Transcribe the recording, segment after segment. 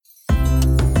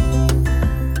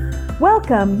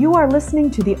Welcome. You are listening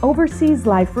to the Overseas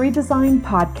Life Redesign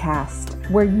podcast,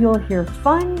 where you'll hear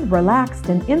fun, relaxed,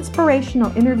 and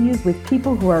inspirational interviews with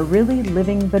people who are really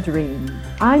living the dream.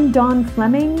 I'm Dawn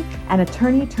Fleming, an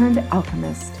attorney turned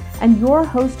alchemist, and your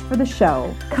host for the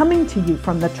show, coming to you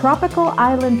from the tropical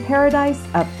island paradise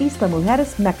of Isla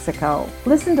Mujeres, Mexico.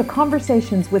 Listen to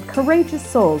conversations with courageous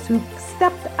souls who've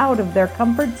stepped out of their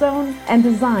comfort zone and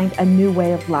designed a new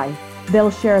way of life. They'll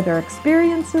share their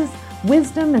experiences,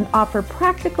 wisdom, and offer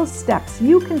practical steps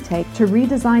you can take to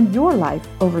redesign your life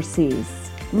overseas.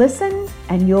 Listen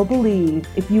and you'll believe.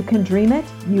 If you can dream it,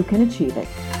 you can achieve it.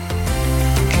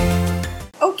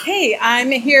 Okay,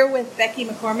 I'm here with Becky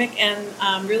McCormick, and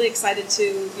I'm really excited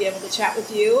to be able to chat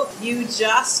with you. You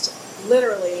just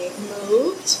literally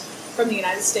moved from the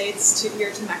United States to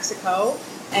here to Mexico,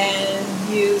 and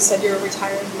you said you're a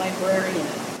retired librarian.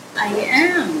 I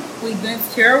am. We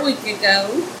moved here a week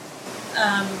ago.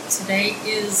 Today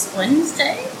is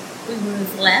Wednesday. We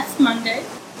moved last Monday,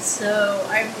 so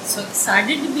I'm so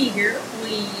excited to be here.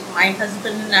 My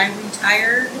husband and I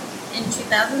retired in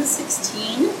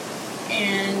 2016,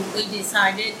 and we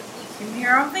decided we came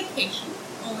here on vacation.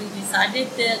 And we decided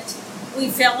that we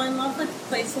fell in love with the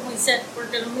place, and we said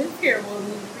we're going to move here when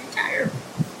we retire.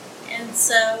 And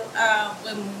so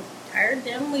when we retired,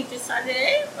 then we decided,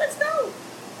 hey, let's go.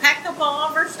 Pack up all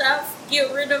of our stuff, get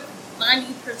rid of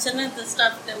 90% of the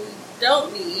stuff that we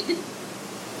don't need,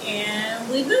 and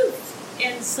we moved.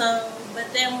 And so,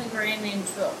 but then we ran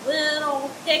into a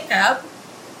little hiccup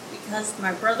because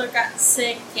my brother got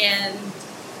sick, and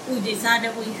we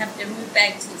decided we have to move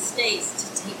back to the States to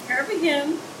take care of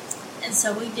him. And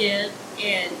so we did,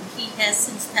 and he has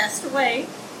since passed away,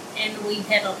 and we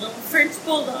had a little French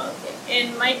bulldog,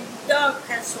 and my dog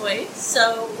passed away,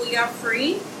 so we are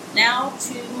free now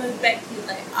to move back to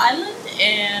the island,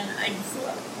 and I just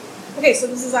love it. Okay, so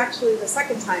this is actually the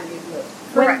second time you've moved.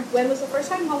 Correct. When was the first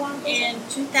time? How long ago? In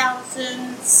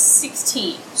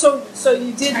 2016. So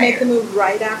you did make the move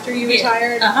right after you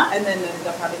retired, and then ended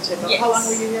up having to go. Yes. How long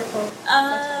were you here for?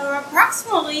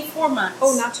 Approximately 4 months.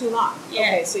 Oh, not too long. Yeah.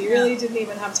 Okay, so you really didn't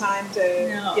even have time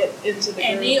to get into the groove.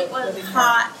 And it was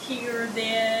hot here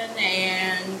then,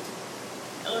 and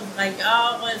it was like,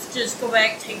 oh, let's just go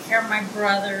back, take care of my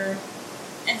brother.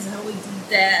 And so we did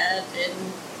that,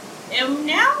 and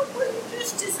now we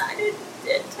just decided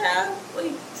that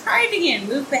we try it again,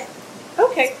 move back.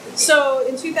 Okay, so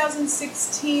in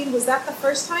 2016, was that the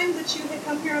first time that you had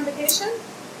come here on vacation?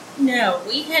 No,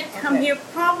 we had come here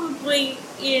probably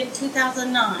in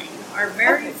 2009. Our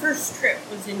very first trip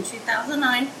was in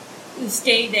 2009. We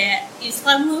stayed at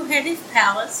Isla Mujeres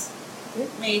Palace.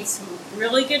 Made some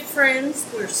really good friends.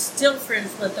 We're still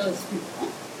friends with those people.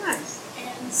 Nice.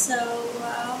 And so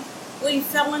we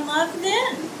fell in love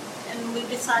then. And we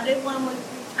decided when we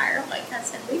retire, like I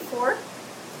said before,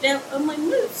 that when we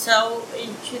moved. So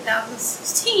in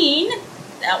 2016,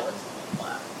 that was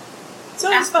so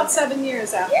it was about 7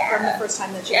 years after from the first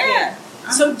time that you came.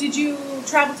 So did you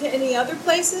travel to any other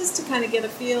places to kind of get a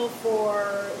feel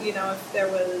for, if there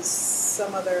was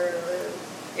some other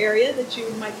area that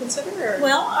you might consider?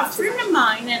 Well, a friend of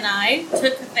mine and I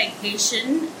took a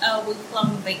vacation, a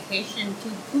week-long vacation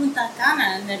to Punta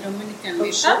Cana in the Dominican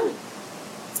Republic. Sure.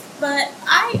 But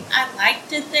I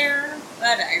liked it there,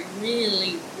 but I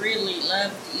really, really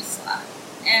loved Isla.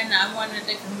 And I wanted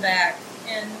to come back.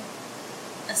 And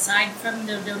aside from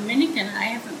the Dominican, I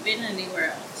haven't been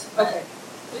anywhere else. But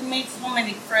we made so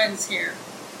many friends here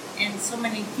and so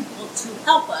many people to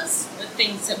help us with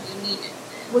things that we needed.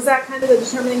 Was that kind of the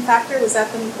determining factor? Was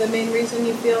that the main reason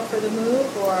you feel for the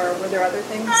move, or were there other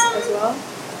things as well?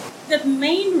 The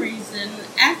main reason,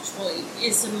 actually,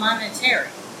 is monetary.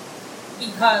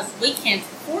 Because we can't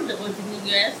afford to live in the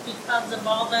U.S. because of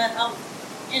all the health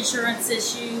insurance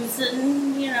issues,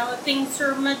 and, things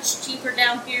are much cheaper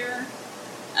down here.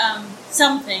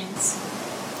 Some things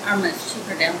are much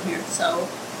cheaper down here. So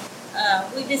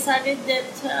we decided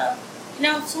that,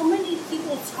 so many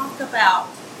people talk about,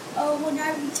 oh, when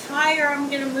I retire, I'm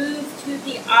going to move to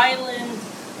the island.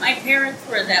 My parents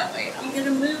were that way. I'm going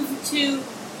to move to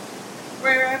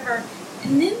wherever.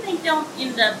 And then they don't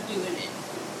end up doing it.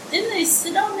 Then they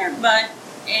sit on their butt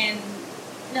and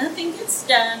nothing gets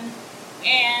done.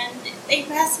 And they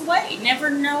pass away, never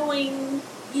knowing,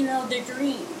 their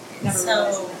dream. Never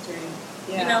realizing that dream.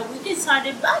 Yeah. We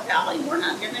decided, by golly, we're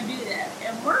not going to do that.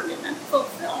 And we're going to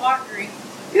fulfill our dream.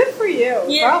 Good for you.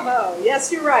 Yeah. Bravo. Yes,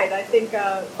 you're right. I think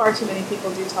far too many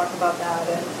people do talk about that,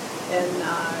 and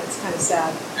it's kind of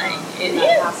sad when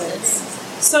that happens.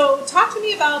 So talk to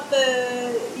me about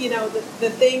the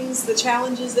things, the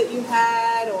challenges that you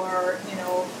had, or,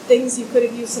 things you could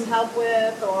have used some help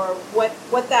with, or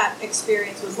what that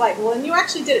experience was like. Well, and you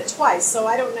actually did it twice, so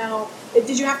I don't know.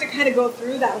 Did you have to kind of go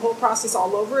through that whole process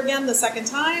all over again the second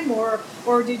time, or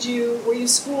were you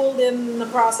schooled in the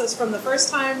process from the first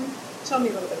time? Tell me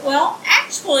a little bit about Well,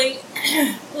 actually,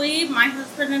 my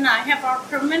husband and I have our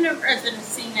permanent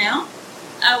residency now.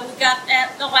 We got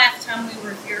that the last time we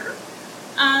were here.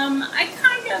 I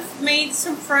kind of made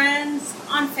some friends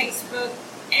on Facebook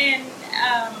and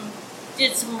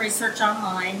did some research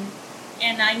online,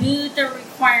 and I knew the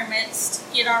requirements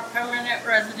to get our permanent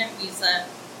resident visa.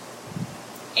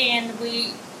 And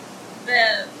the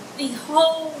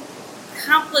whole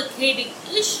complicated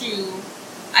issue,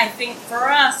 I think, for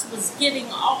us was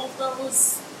getting all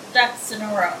those ducks in a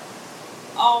row.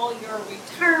 All your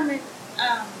retirement,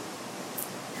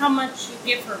 how much you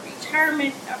get for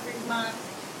retirement every month,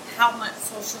 how much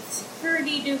Social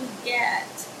Security do we get,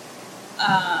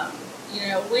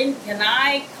 when can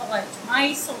I collect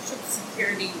my Social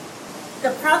Security?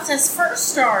 The process first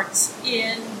starts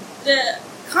in the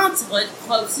consulate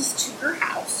closest to your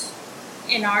house.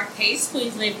 In our case,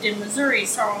 we lived in Missouri,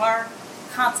 so our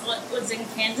consulate was in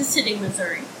Kansas City,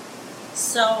 Missouri.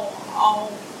 So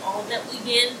all that we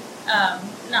did,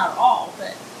 not all,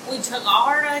 but we took all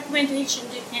our documentation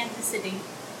to Kansas City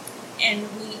and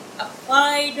we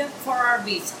applied for our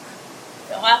visa.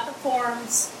 Fill out the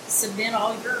forms, submit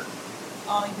all your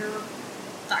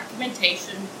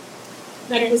documentation.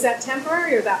 Now, was that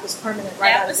temporary or that was permanent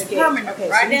right out of the gate? That was permanent, okay,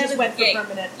 right so you out just of went the gate. for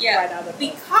permanent right out of the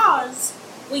gate. Because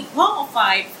we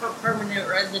qualified for permanent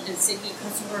residency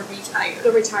because we're retired.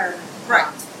 The retirement Right.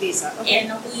 visa. Okay.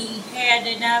 And we had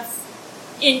enough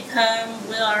income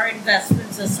with our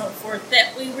investments and so forth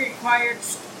that we required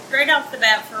straight off the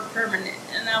bat for permanent.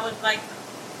 And I was like,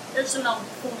 there's no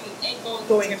point in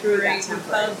going through that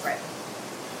temporary. because Right.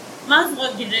 might as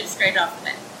well get it straight off the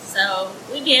bat. So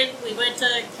we did. We went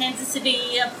to Kansas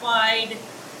City, applied.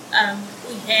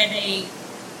 We had a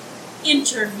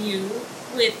interview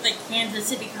with the Kansas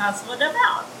City consulate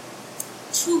about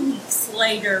 2 weeks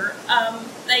later.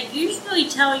 They usually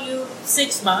tell you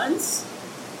 6 months.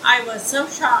 I was so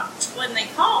shocked when they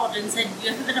called and said,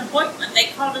 you have an appointment. They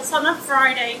called us on a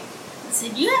Friday and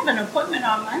said, you have an appointment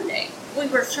on Monday. We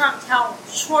were shocked how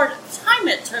short time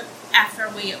it took after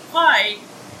we applied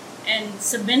and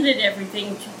submitted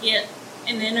everything to get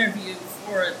an interview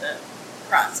for the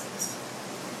process.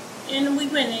 And we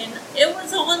went in. It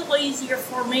was a little easier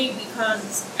for me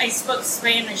because I spoke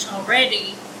Spanish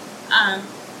already.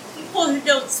 People who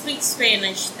don't speak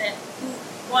Spanish who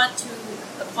want to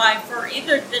apply for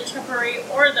either the temporary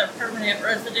or the permanent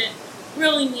resident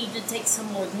really need to take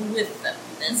someone with them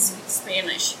that speaks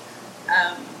Spanish.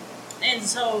 And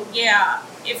so, yeah,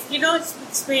 if you don't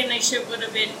speak Spanish, it would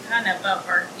have been kind of a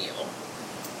hard deal.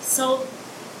 So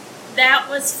that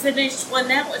was finished. When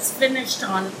that was finished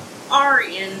on our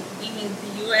end, meaning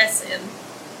the U.S. end,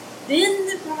 then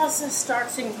the process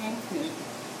starts in Cancun.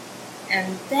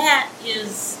 And that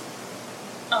is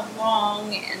a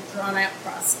long and drawn-out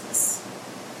process.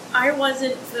 I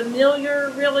wasn't familiar,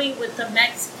 really, with the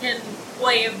Mexican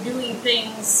way of doing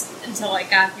things until I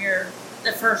got here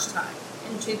the first time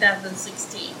in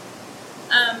 2016.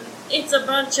 It's a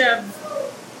bunch of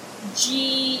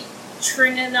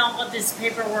turn in all of this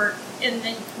paperwork and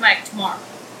then come back tomorrow.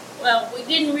 Well, we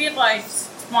didn't realize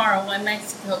tomorrow in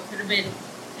Mexico could have been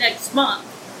next month.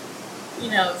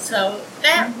 So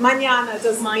that... Mañana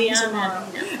doesn't mean tomorrow.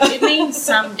 No, it means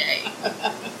someday.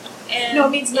 And no,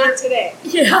 it means not today.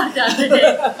 Yeah, not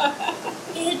today.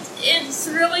 It's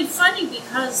really funny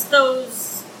because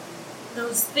those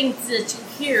things that you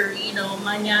hear,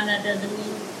 mañana doesn't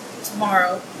mean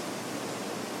tomorrow,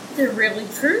 they're really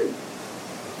true.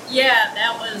 Yeah,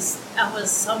 that was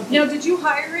something. Now, did you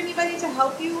hire anybody to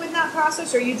help you in that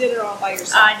process, or you did it all by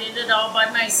yourself? I did it all by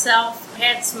myself.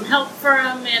 Had some help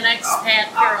from an expat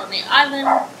here on the island.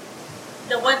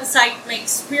 The website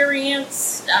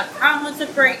MakeXperience.com was a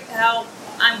great help.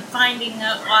 I'm finding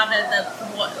a lot of the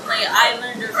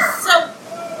islanders so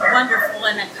wonderful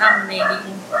and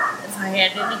accommodating. If I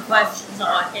had any questions,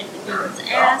 all I had to do was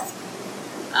ask.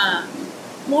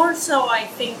 More so, I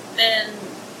think, than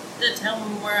to tell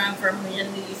them where I'm from, the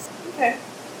Indies. Okay.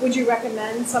 Would you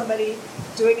recommend somebody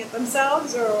doing it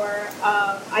themselves, or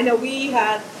I know we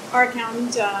had our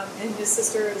accountant and his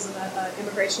sister is an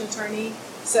immigration attorney,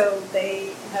 so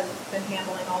they have been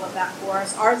handling all of that for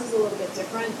us. Ours is a little bit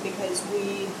different because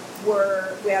we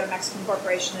had a Mexican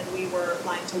corporation and we were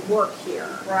applying to work here.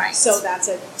 Right. So that's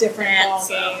a different ball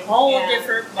game. A whole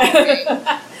different ball game.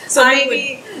 So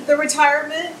maybe the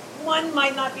retirement one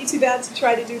might not be too bad to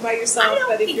try to do by I yourself, don't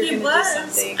but if think you're it going to do was.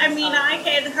 something... I mean, I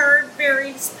had heard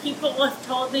various people have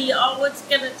told me, oh, it's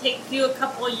going to take you a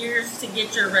couple of years to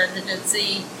get your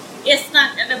residency. It's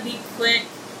not going to be quick.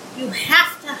 You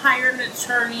have to hire an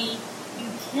attorney. You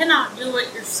cannot do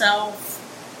it yourself.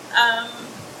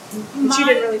 But you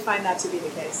didn't really find that to be the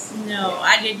case. No, Yeah.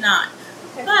 I did not.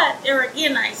 Okay. But there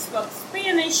again, I spoke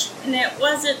Spanish, and it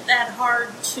wasn't that hard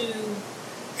to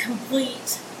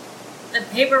complete the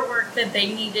paperwork that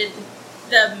they needed.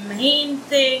 The main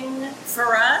thing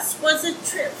for us was the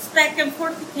trips back and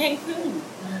forth to Cancun.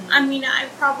 I mean, I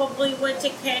probably went to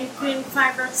Cancun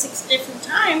 5 or 6 different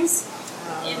times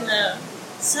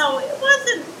so it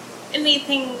wasn't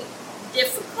anything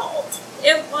difficult.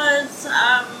 It was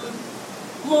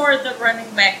more the running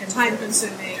back and Time forth.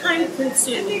 consuming. Time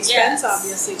consuming, And the expense, yes.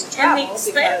 obviously, to travel. And the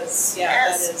expense, because,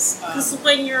 yes. that is... Because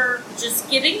when you're just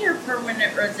getting your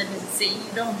permanent residency,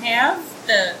 you don't have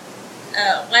the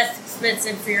less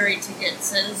expensive ferry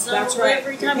tickets. And so That's right.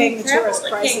 every You're time paying you the travel tourist to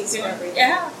prices Cancun, for everything.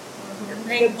 yeah, you're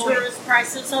paying Good point. tourist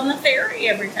prices on the ferry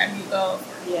every time you go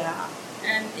over. Yeah.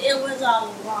 And it was a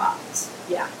lot.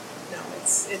 Yeah. No,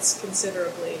 it's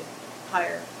considerably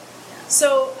higher.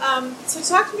 So, so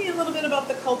talk to me a little bit about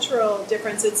the cultural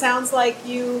difference. It sounds like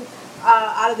you,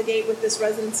 out of the gate with this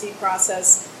residency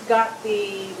process, got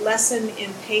the lesson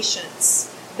in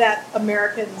patience that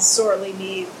Americans sorely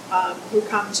need who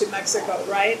come to Mexico,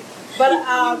 right? But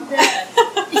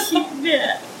You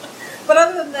bet. but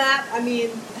other than that, I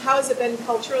mean, how has it been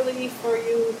culturally for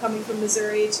you coming from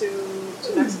Missouri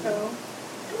to Mexico?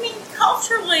 I mean,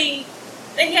 culturally,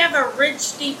 they have a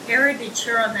rich, deep heritage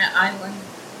here on that island.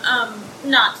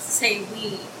 Not to say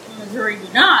we in Missouri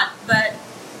do not, but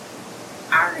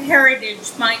our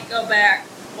heritage might go back,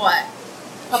 what?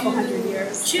 A couple hundred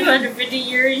years. 250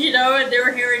 years, you know, and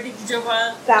their heritage of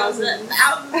Thousands.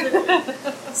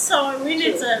 thousands. So, I mean,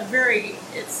 it's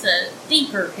a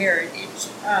deeper heritage.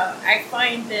 I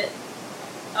find that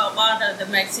a lot of the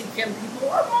Mexican people,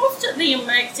 or most of the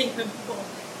Mexican people,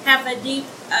 have a deep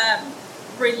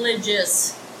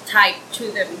religious type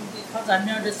to them, because I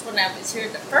noticed when I was here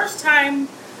the first time,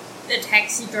 the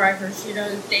taxi drivers, you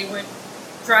know, they would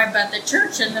drive by the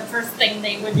church, and the first thing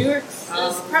they would do is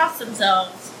cross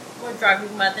themselves while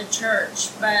driving by the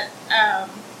church. But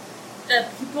the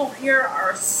people here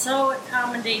are so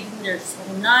accommodating, they're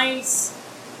so nice,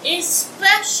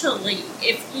 especially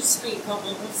if you speak a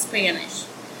little Spanish.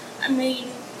 I mean,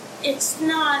 it's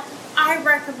not, I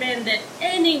recommend that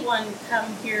anyone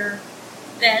come here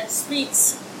that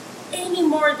speaks any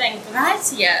more than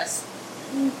gracias,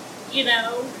 you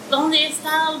know, donde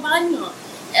está el baño?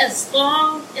 As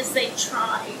long as they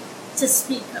try to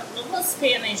speak a little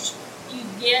Spanish, you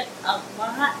get a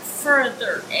lot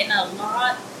further and a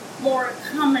lot more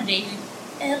accommodated,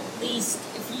 at least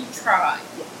if you try.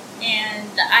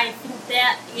 And I think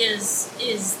that is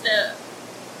the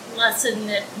lesson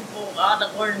that people ought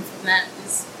to learn from that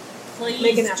is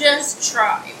please just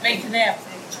try, make an effort.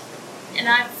 And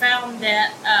I found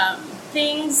that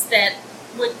things that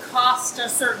would cost a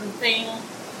certain thing,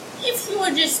 if you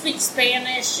would just speak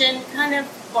Spanish and kind of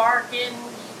bargain,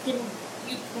 you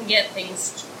can get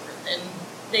things cheaper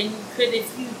than you could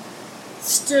if you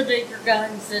stood at your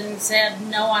guns and said,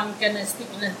 no, I'm going to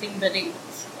speak nothing but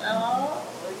English. Well,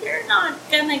 you're not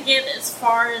going to get as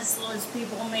far as those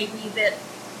people maybe that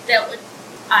would.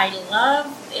 I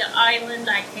love the island.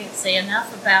 I can't say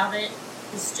enough about it.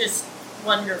 It's just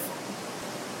wonderful.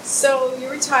 So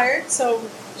you're retired, so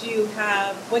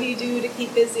what do you do to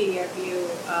keep busy? Have you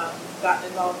gotten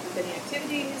involved with any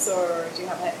activities, or do you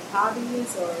have any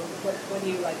hobbies, or what do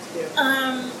you like to do?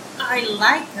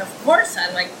 Of course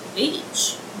I like the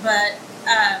beach, but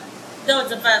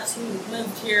those of us who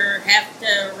moved here have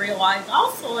to realize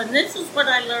also, and this is what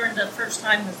I learned the first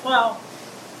time as well,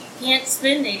 you can't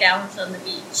spend 8 hours on the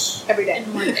beach every day.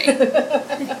 In one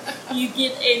day. You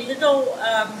get a little,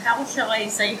 how shall I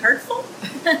say, hurtful?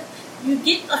 You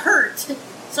get hurt.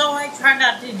 So I try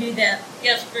not to do that.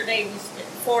 Yesterday we spent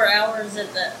 4 hours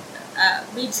at the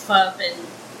beach club, and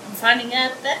I'm finding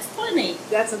out that's plenty.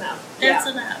 That's enough. That's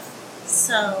enough.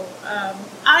 So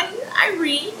I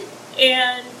read,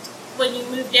 and when you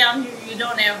move down here, you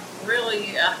don't have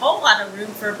really a whole lot of room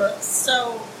for books.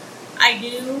 So I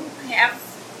do have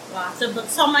lots of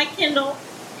books on my Kindle,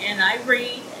 and I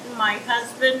read. And my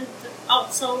husband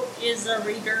also is a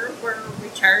reader. We're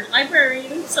retired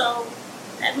librarians, so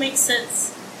that makes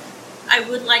sense. I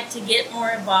would like to get more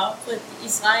involved with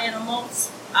Isla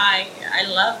Animals. I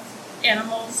love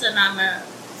animals, and I'm a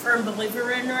firm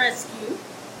believer in rescue,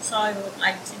 so I would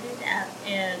like to do that.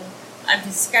 And I've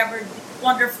discovered the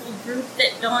wonderful group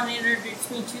that Dawn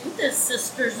introduced me to, the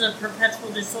Sisters of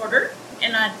Perpetual Disorder.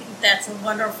 And I think that's a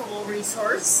wonderful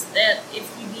resource that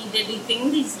if you need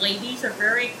anything, these ladies are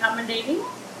very accommodating.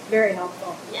 Very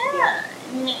helpful. Yeah.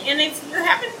 And if you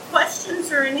have any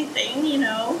questions or anything,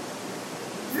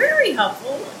 very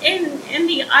helpful. And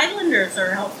the Islanders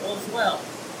are helpful as well.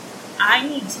 I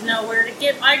need to know where to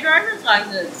get my driver's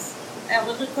license. That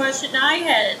was a question I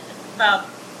had about,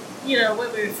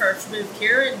 when we first moved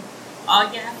here. And all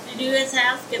you have to do is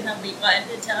ask, and they'll be glad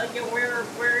to tell you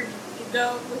where you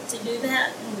go to do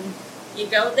that. And you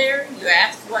go there, you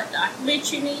ask what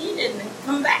documents you need, and then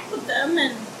come back with them,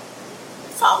 and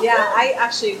it's all good. I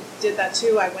actually did that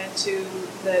too. I went to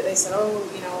they said,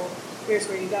 here's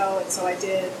where you go, and so I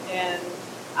did, and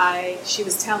she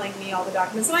was telling me all the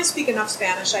documents, and I speak enough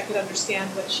Spanish, I could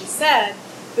understand what she said,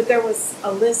 but there was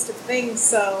a list of things,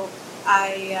 so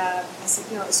I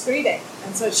said, escribe,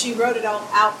 and so she wrote it all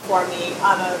out for me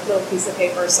on a little piece of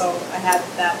paper, so I had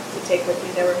that to take with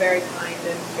me. They were very kind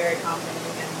and very accommodating,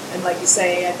 and like you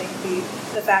say, I think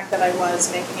the fact that I was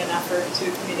making an effort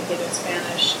to communicate in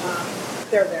Spanish,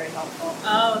 they're very helpful.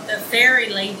 Oh, the ferry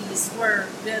ladies were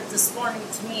good this morning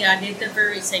to me. I did the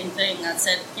very same thing. I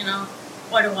said,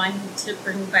 what do I need to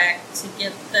bring back to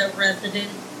get the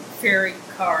resident ferry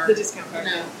card? The discount card.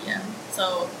 Yeah.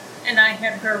 So, and I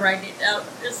had her write it out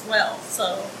as well.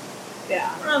 So,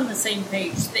 yeah, we're on the same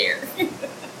page there.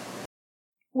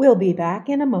 We'll be back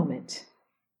in a moment.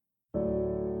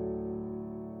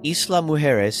 Isla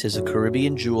Mujeres is a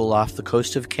Caribbean jewel off the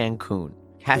coast of Cancun.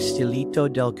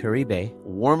 Castilito del Caribe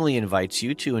warmly invites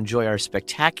you to enjoy our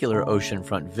spectacular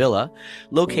oceanfront villa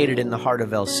located in the heart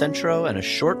of El Centro and a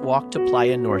short walk to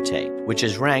Playa Norte, which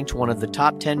is ranked one of the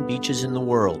top 10 beaches in the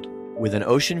world. With an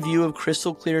ocean view of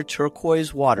crystal clear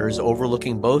turquoise waters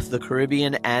overlooking both the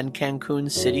Caribbean and Cancun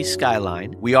city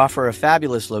skyline, we offer a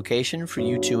fabulous location for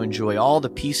you to enjoy all the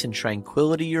peace and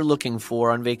tranquility you're looking for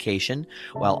on vacation,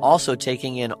 while also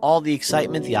taking in all the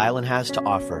excitement the island has to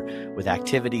offer, with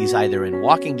activities either in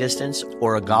walking distance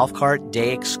or a golf cart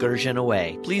day excursion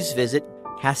away. Please visit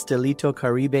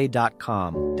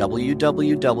CastilitoCaribe.com,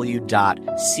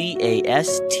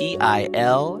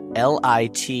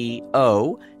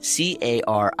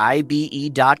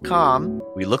 www.CastilitoCaribe.com.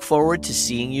 We look forward to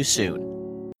seeing you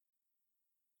soon.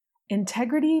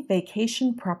 Integrity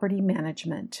Vacation Property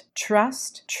Management.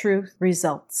 Trust, truth,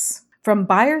 results. From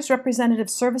buyer's representative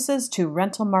services to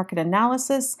rental market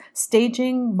analysis,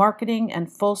 staging, marketing,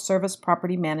 and full-service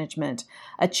property management,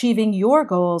 achieving your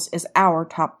goals is our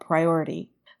top priority.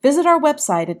 Visit our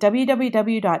website at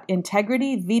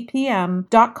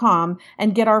www.integrityvpm.com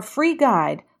and get our free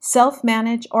guide,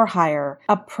 Self-Manage or Hire,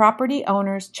 a property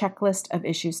owner's checklist of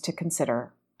issues to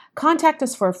consider. Contact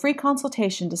us for a free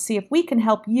consultation to see if we can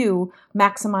help you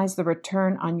maximize the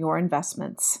return on your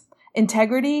investments.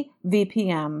 Integrity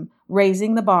VPM,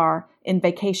 raising the bar in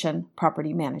vacation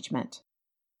property management.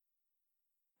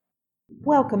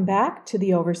 Welcome back to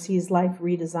the Overseas Life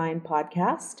Redesign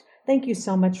podcast. Thank you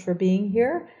so much for being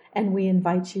here, and we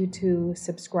invite you to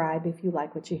subscribe if you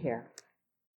like what you hear.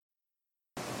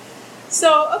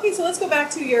 So let's go back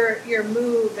to your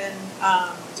move and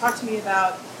talk to me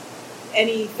about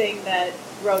anything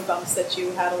road bumps that you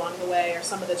had along the way, or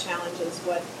some of the challenges.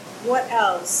 What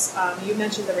else? You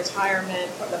mentioned the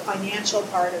retirement, or the financial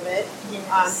part of it.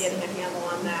 Yes. Getting a handle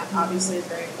on that obviously is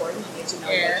very important. You need to know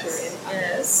what your income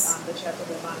is that you have to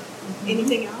live on.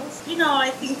 Anything else? I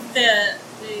think the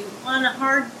one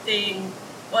hard thing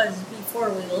was, before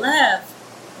we left,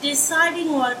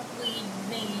 deciding what we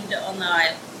need on the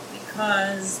island.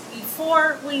 Because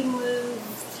before we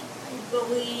moved, I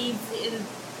believe, in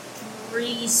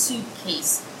 3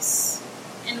 suitcases.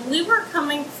 And we were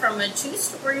coming from a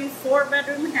 2-story,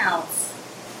 4-bedroom house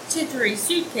to 3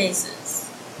 suitcases.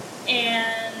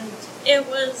 And it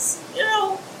was,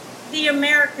 the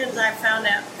Americans, I found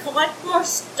out, collect more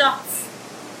stuff.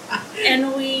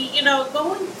 And we,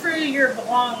 going through your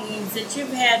belongings that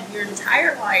you've had your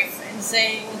entire life and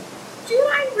saying, do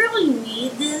I really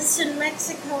need this in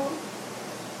Mexico?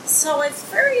 So it's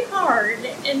very hard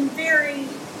and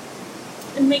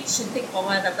it makes you think a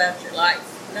lot about your life.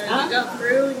 You go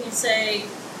through and you say,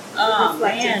 oh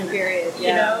man, period.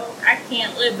 I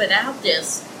can't live without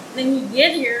this. Then you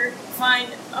get here,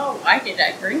 find, why did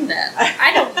I bring that?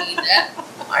 I don't need that.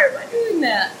 Why am I doing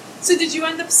that? So did you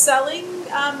end up selling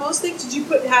most things? Did you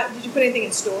put anything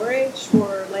in storage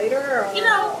for later? Or,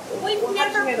 we've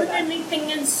never put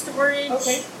anything in storage.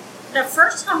 Okay. The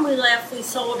first time we left, we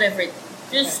sold everything.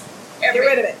 Just everything. Get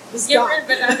rid of it. Get rid of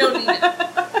it. I don't need it.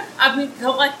 I've been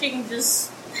collecting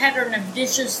just pattern of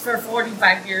dishes for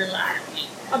 45 years.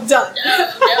 I'm done.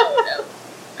 No.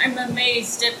 I'm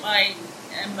amazed at my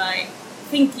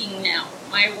thinking now,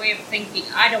 my way of thinking.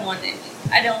 I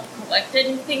don't collect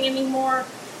anything anymore.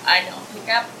 I don't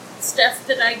pick up stuff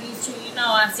that I used to.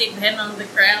 I see a pen on the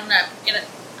ground, I pick it up.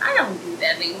 I don't do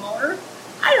that anymore.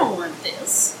 I don't want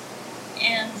this.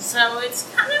 And so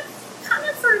it's kind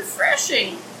of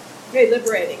refreshing. Very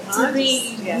liberating, huh? To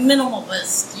be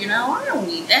minimalist, I don't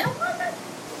need that.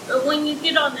 But when you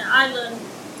get on the island,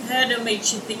 it kind of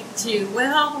makes you think too,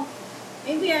 well,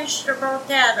 maybe I should have brought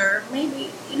that, or maybe,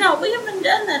 we haven't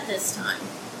done that this time.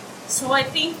 So I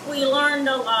think we learned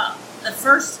a lot the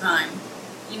first time.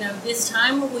 This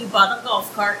time we bought a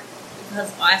golf cart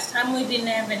because last time we didn't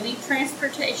have any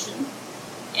transportation.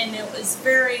 And it was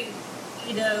very,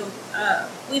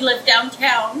 we live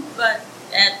downtown, but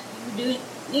you do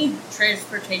need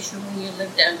transportation when you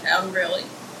live downtown, really.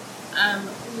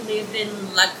 We live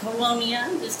in La Colonia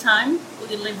this time.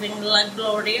 We live in La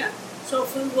Gloria. So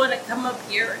if we want to come up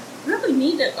here, we really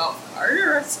need a golf cart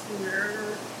or a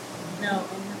scooter. No,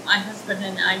 my husband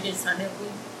and I decided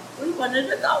we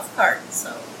wanted a golf cart,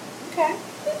 so okay.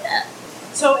 We did that.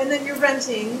 So, and then you're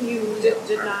renting. You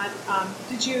did not.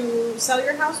 Did you sell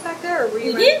your house back there, or were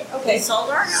you? We did. Okay. We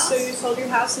sold our house. So you sold your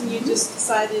house, and you just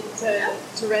decided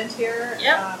to rent here.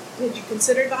 Yep. Did you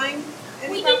consider buying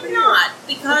any We property? did not,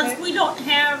 because Okay. we don't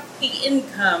have the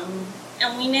income,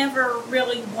 and we never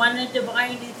really wanted to buy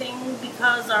anything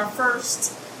because our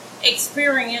first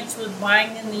experience with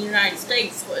buying in the United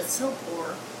States was so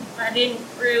poor.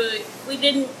 We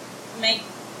didn't make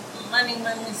money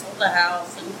when we sold the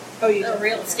house, and You the did.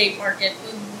 real Okay. estate market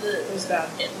It was bad.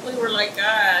 and we were like,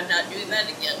 not doing that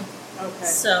again. Okay.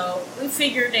 So we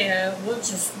figured we'll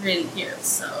just rent here.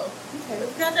 So Okay.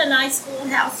 we've got a nice little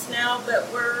house now,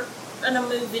 but we're going to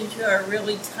move into a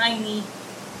really tiny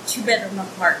 2-bedroom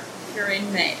apartment here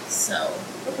in May. So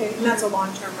Okay. And that's a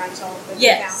long-term rental. That you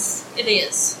yes, it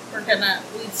is.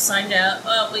 We've signed up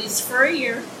at least for a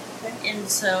year. Okay. And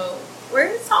so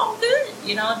it's all good.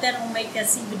 That'll make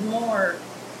us even more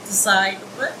decide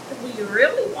what we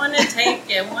really want to take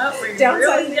and what we really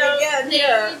Downsizing don't again, need.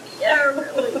 yeah. Yeah,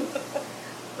 really.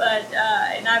 But,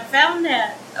 and I found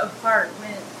that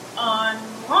apartment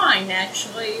online,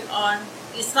 actually, on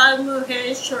Isla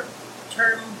Mujeres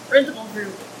short-term rental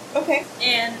group. Okay.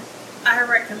 And I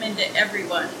recommend it to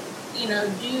everyone. Do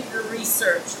your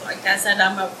research. Like I said,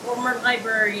 I'm a former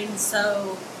librarian,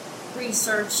 so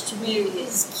research to me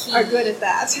is key. Are good at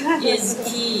that. Is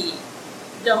key.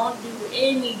 Don't do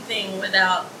anything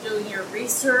without doing your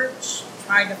research.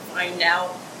 Try to find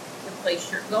out the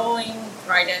place you're going.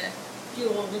 Try to do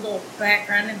a little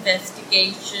background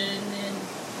investigation and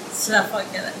stuff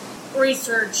like that.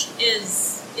 Research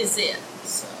is it.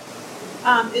 So.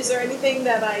 Is there anything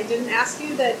that I didn't ask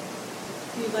you that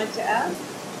you'd like to add?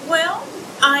 Well,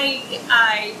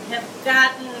 I have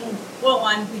gotten,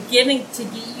 I'm beginning to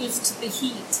get used to the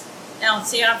heat. Now,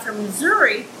 see, I'm from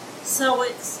Missouri, so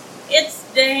it's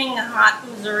dang hot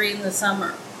in Missouri in the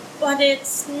summer. But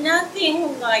it's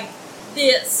nothing like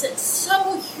this. It's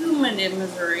so humid in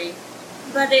Missouri,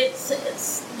 but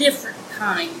it's different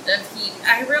kind of heat.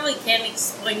 I really can't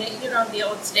explain it. The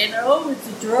old standard, it's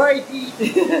a dry heat.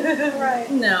 Right.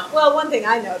 No. Well, one thing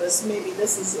I noticed, maybe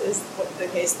this is what the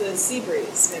case, the sea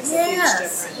breeze makes a huge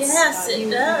difference. Yes, it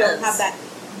you does. You don't have that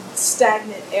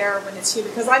stagnant air when it's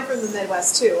humid, because I'm from the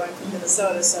Midwest too. I'm from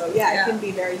Minnesota, so it can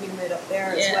be very humid up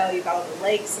there as well. You've got all the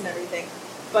lakes and everything,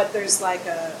 but there's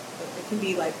it can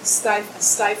be like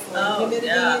stifling humidity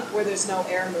where there's no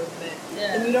air movement,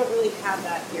 and you don't really have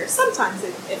that here. Sometimes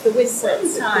if the wind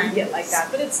flips, it can get like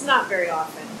that, but it's not very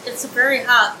often. It's very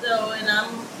hot though, and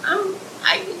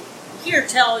I hear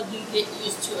tell you get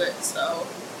used to it, so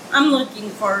I'm looking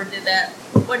forward to that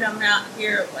when I'm out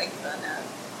here, like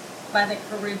by the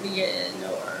Caribbean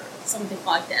or something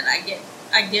like that.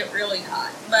 I get really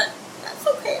hot, but that's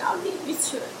okay. I'll get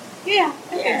used to it. Yeah,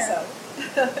 I think so.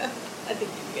 I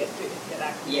think you get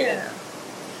acclimated. Yeah.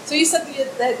 So you said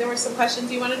that there were some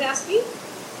questions you wanted to ask me?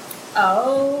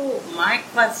 Oh, my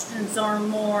questions are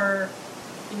more,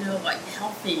 like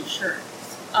health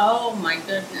insurance. Oh my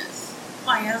goodness.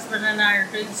 My husband and I are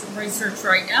doing some research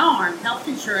right now on health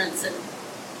insurance, and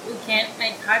we can't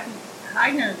make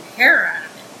kind of hair out of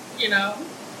it,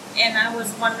 And I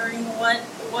was wondering what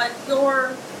your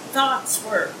thoughts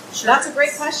were. That's a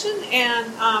great question,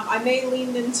 and I may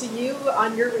lean into you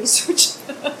on your research.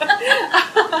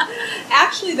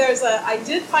 Actually, I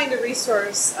did find a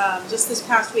resource just this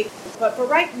past week, but for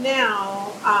right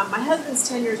now, my husband's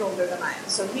 10 years older than I am,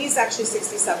 so he's actually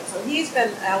 67, so he's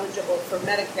been eligible for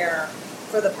Medicare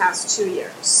for the past 2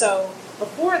 years. So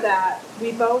before that,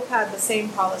 we both had the same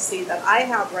policy that I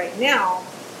have right now,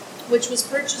 which was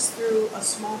purchased through a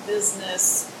small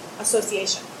business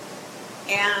association.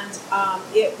 And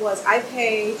I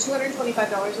pay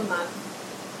 $225 a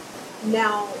month.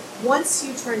 Now, once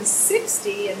you turn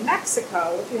 60 in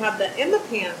Mexico, if you have the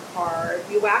IMAPAN card,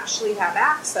 you actually have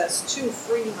access to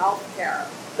free health care,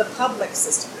 the public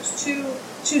system. There's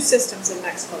two systems in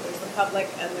Mexico. There's the public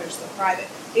and there's the private.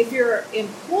 If you're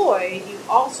employed, you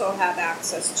also have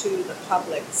access to the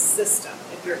public system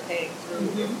if you're paying through,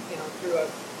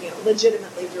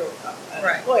 legitimately through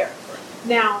an employer. Right.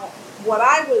 Now, what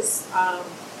I was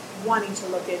wanting to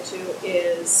look into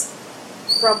is,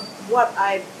 from what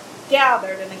I've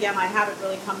gathered, and again, I haven't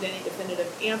really come to any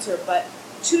definitive answer, but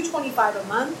 $225 a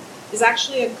month is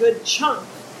actually a good chunk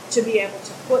to be able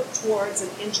to put towards an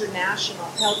international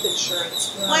health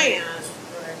insurance plan,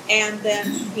 and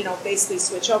then basically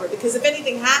switch over. Because if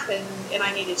anything happened and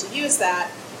I needed to use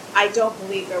that, I don't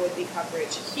believe there would be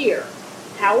coverage here.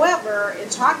 However, in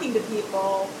talking to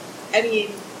people, I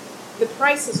mean, the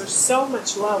prices are so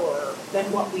much lower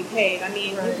than what we paid. I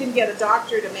mean, you can get a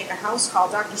doctor to make a house call.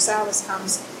 Dr. Salas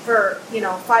comes for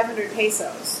 500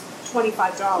 pesos,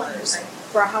 $25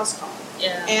 for a house call.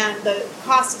 Yeah. And the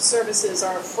cost of services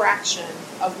are a fraction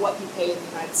of what you pay in the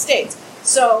United States.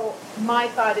 So my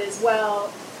thought is,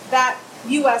 well, that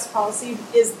U.S. policy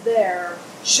is there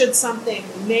should something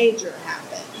major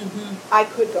happen. Mm-hmm. I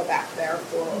could go back there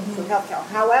for health care.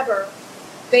 However,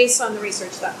 based on the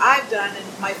research that I've done,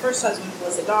 and my first husband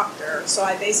was a doctor, so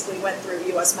I basically went through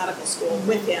U.S. medical school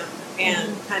with him,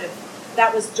 and kind of,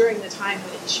 that was during the time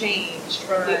when it changed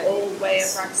from the old way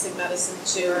of practicing medicine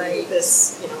to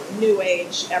this, new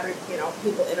age,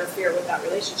 people interfere with that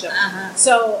relationship. Uh-huh.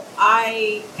 So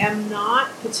I am not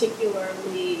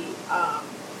particularly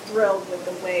thrilled with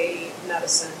the way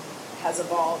medicine has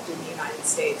evolved in the United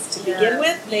States. To begin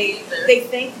with, they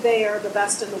think they are the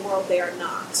best in the world. They are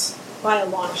not, by a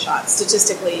long shot.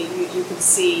 Statistically, you can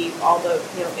see all the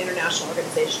international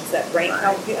organizations that rank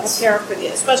healthcare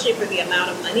especially for the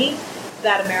amount of money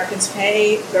that Americans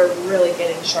pay. They're really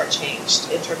getting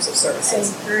shortchanged in terms of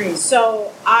services. I agree.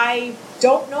 So I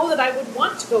don't know that I would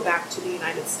want to go back to the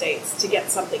United States to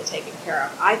get something taken care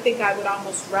of. I think I would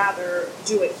almost rather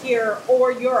do it here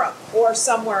or Europe or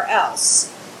somewhere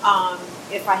else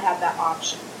if I had that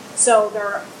option. So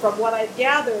from what I've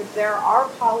gathered, there are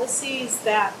policies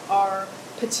that are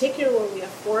particularly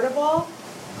affordable,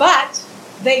 but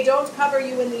they don't cover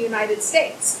you in the United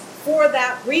States for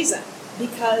that reason,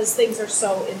 because things are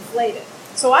so inflated.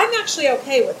 So I'm actually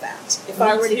okay with that. If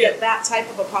I were to get that type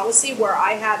of a policy where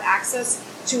I had access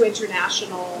to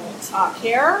international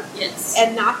care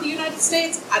and not the United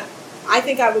States, I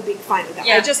think I would be fine with that.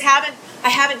 Yeah. I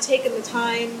haven't taken the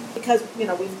time because,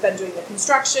 we've been doing the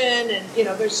construction and,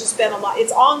 there's just been a lot.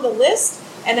 It's on the list.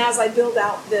 And as I build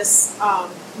out this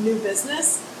new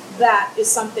business, that is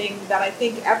something that I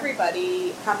think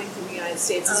everybody coming from the United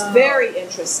States is very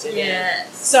interested in.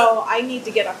 So I need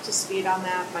to get up to speed on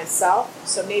that myself.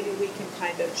 So maybe we can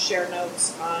kind of share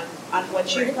notes on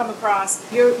what you've come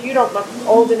across. You don't look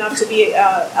old enough to be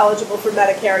eligible for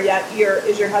Medicare yet.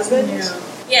 Is your husband? No.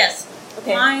 Yes.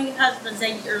 Okay. My husband's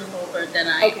 8 years older than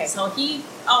I am, so he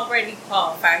already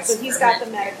qualifies. So he's got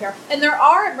the Medicare, and there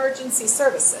are emergency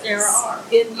services. There are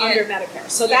under Medicare.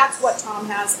 So that's what Tom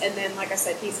has, and then, like I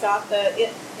said, he's got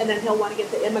and then he'll want to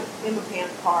get the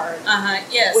IMAPAN card,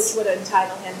 yes, which would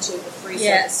entitle him to the free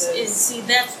services. Yes, see,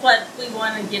 that's what we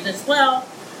want to get as well.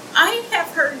 I have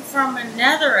heard from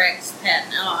another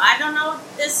expat. Now, I don't know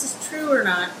if this is true or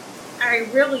not. I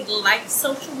really like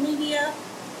social media,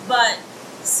 but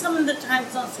some of the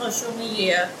times on social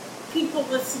media, people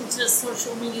listen to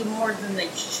social media more than they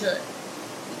should.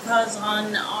 Because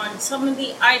on some of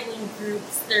the idling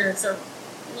groups, there's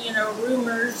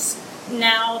rumors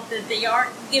now that they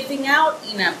aren't giving out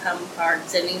IMAPAN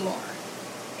cards anymore.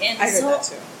 And I heard that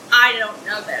too. I don't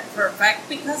know that for a fact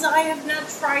because I have not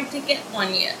tried to get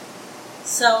one yet.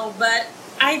 So, but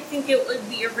I think it would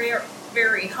be very,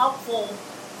 very helpful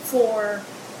for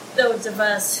those of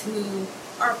us who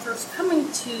are first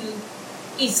coming to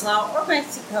Isla or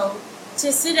Mexico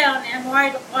to sit down and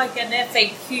write like an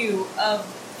FAQ of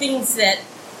things that,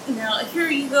 here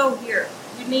you go here.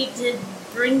 You need to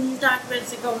bring these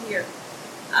documents to go here.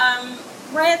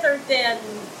 Rather than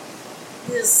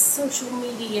this social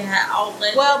media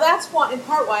outlet. Well, that's in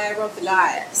part why I wrote the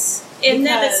guide. Yes. And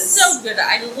that is so good.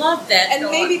 I love that.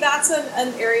 And maybe that's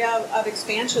an area of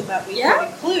expansion that we could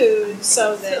include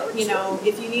so that,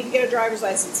 if you need to get a driver's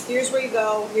license, here's where you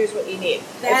go, here's what you need.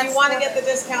 If you want to get the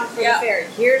discount for the ferry,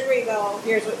 here's where you go,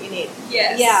 here's what you need.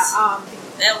 Yes. Yeah.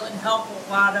 That would help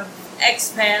a lot of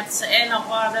expats and a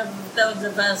lot of those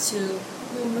of us who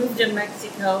moved to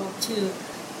Mexico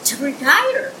to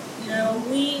retire.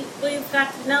 We've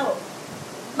got to know.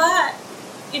 But,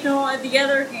 on the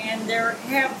other hand, there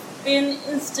have been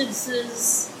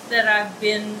instances that I've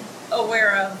been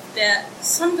aware of that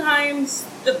sometimes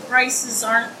the prices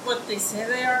aren't what they say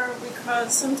they are,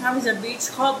 because sometimes a beach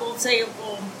club will say,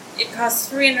 well, it costs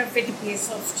 350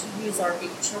 pesos to use our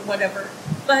beach or whatever.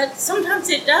 But sometimes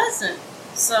it doesn't.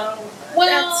 So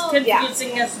that's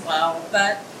confusing as well.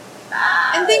 But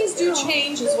and things do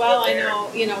change as well. I know,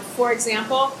 for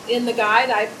example, in the guide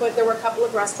there were a couple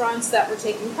of restaurants that were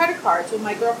taking credit cards. Well,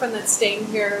 my girlfriend that's staying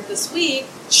here this week,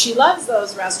 she loves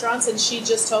those restaurants, and she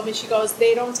just told me, she goes,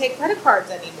 they don't take credit cards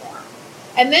anymore.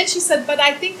 And then she said, but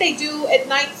I think they do at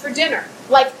night for dinner.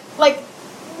 Like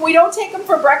we don't take them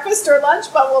for breakfast or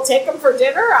lunch, but we'll take them for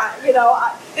dinner.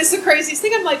 It's the craziest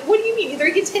thing. I'm like, what do you mean? Either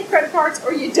you take credit cards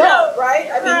or you don't, right?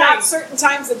 I mean, not certain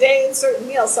times a day and certain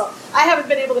meals. So I haven't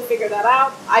been able to figure that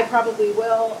out. I probably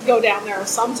will go down there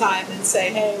sometime and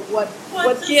say, hey, what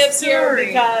gives here?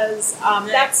 Because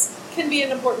that's can be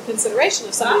an important consideration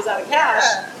if somebody's out of cash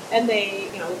and they,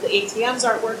 the ATMs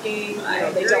aren't working.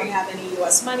 They don't have any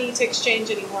U.S. money to exchange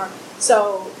anymore.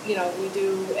 So, we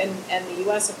do, and the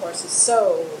U.S., of course, is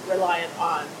so reliant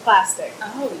on plastic.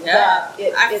 Oh, yeah.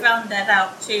 I found that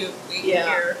out, too,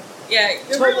 here. Yeah,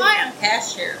 you rely on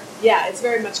cash here. Yeah, it's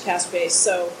very much cash-based,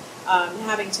 so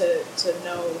having to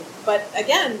know. But,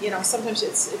 again, sometimes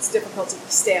it's difficult to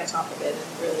stay on top of it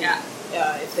and really,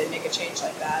 if they make a change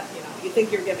like that, you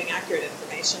think you're giving accurate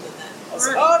information, and then,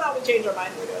 no, we changed our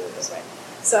mind, we're doing it this way.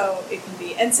 So it can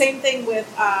be, and same thing with,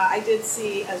 I did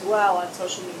see as well on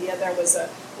social media, there was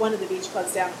one of the beach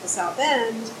clubs down at the South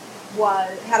End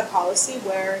had a policy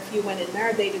where if you went in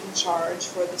there, they didn't charge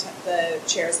for the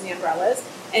chairs and the umbrellas,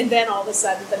 and then all of a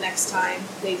sudden the next time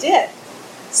they did.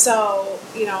 So,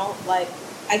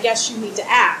 I guess you need to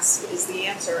ask is the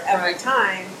answer every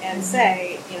time and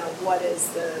say, what is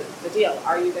the deal?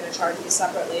 Are you going to charge me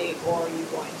separately, or are you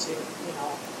going to,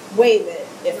 waive it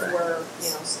if we're,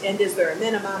 and is there a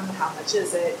minimum? How much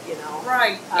is it,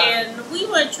 Right. And we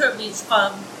went to a beach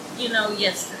club,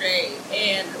 yesterday,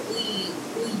 and we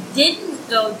didn't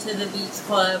go to the beach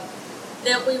club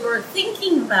that we were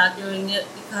thinking about doing it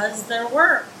because there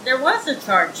was a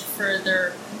charge for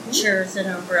their chairs and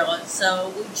umbrellas.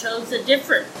 So we chose a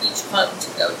different beach club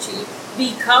to go to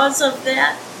because of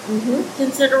that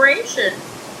consideration.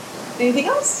 Anything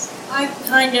else? I'm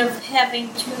kind of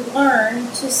having to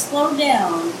learn to slow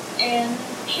down and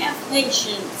have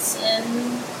patience,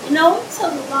 and it's a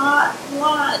lot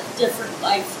different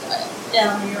lifestyle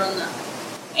down here on the,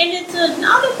 and it's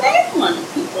not a bad one.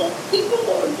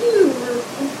 People do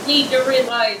need to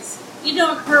realize you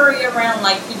don't hurry around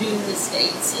like you do in the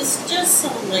States. It's just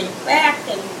so laid back,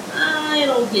 and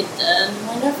it'll get done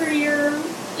whenever you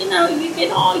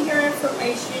get all your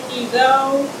information. You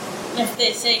go. If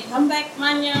they say, come back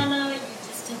mañana, you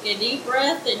just take a deep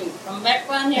breath and you come back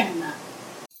mañana.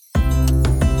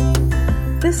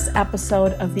 This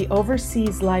episode of the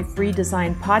Overseas Life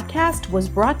Redesign podcast was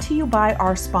brought to you by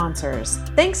our sponsors.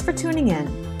 Thanks for tuning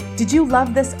in. Did you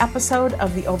love this episode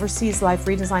of the Overseas Life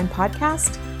Redesign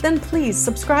podcast? Then please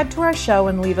subscribe to our show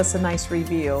and leave us a nice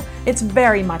review. It's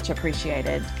very much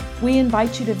appreciated. We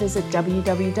invite you to visit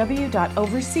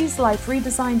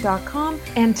www.overseasliferedesign.com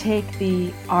and take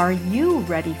the Are You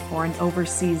Ready for an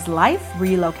Overseas Life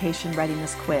Relocation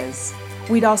Readiness Quiz.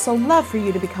 We'd also love for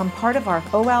you to become part of our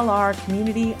OLR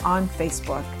community on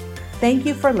Facebook. Thank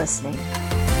you for listening.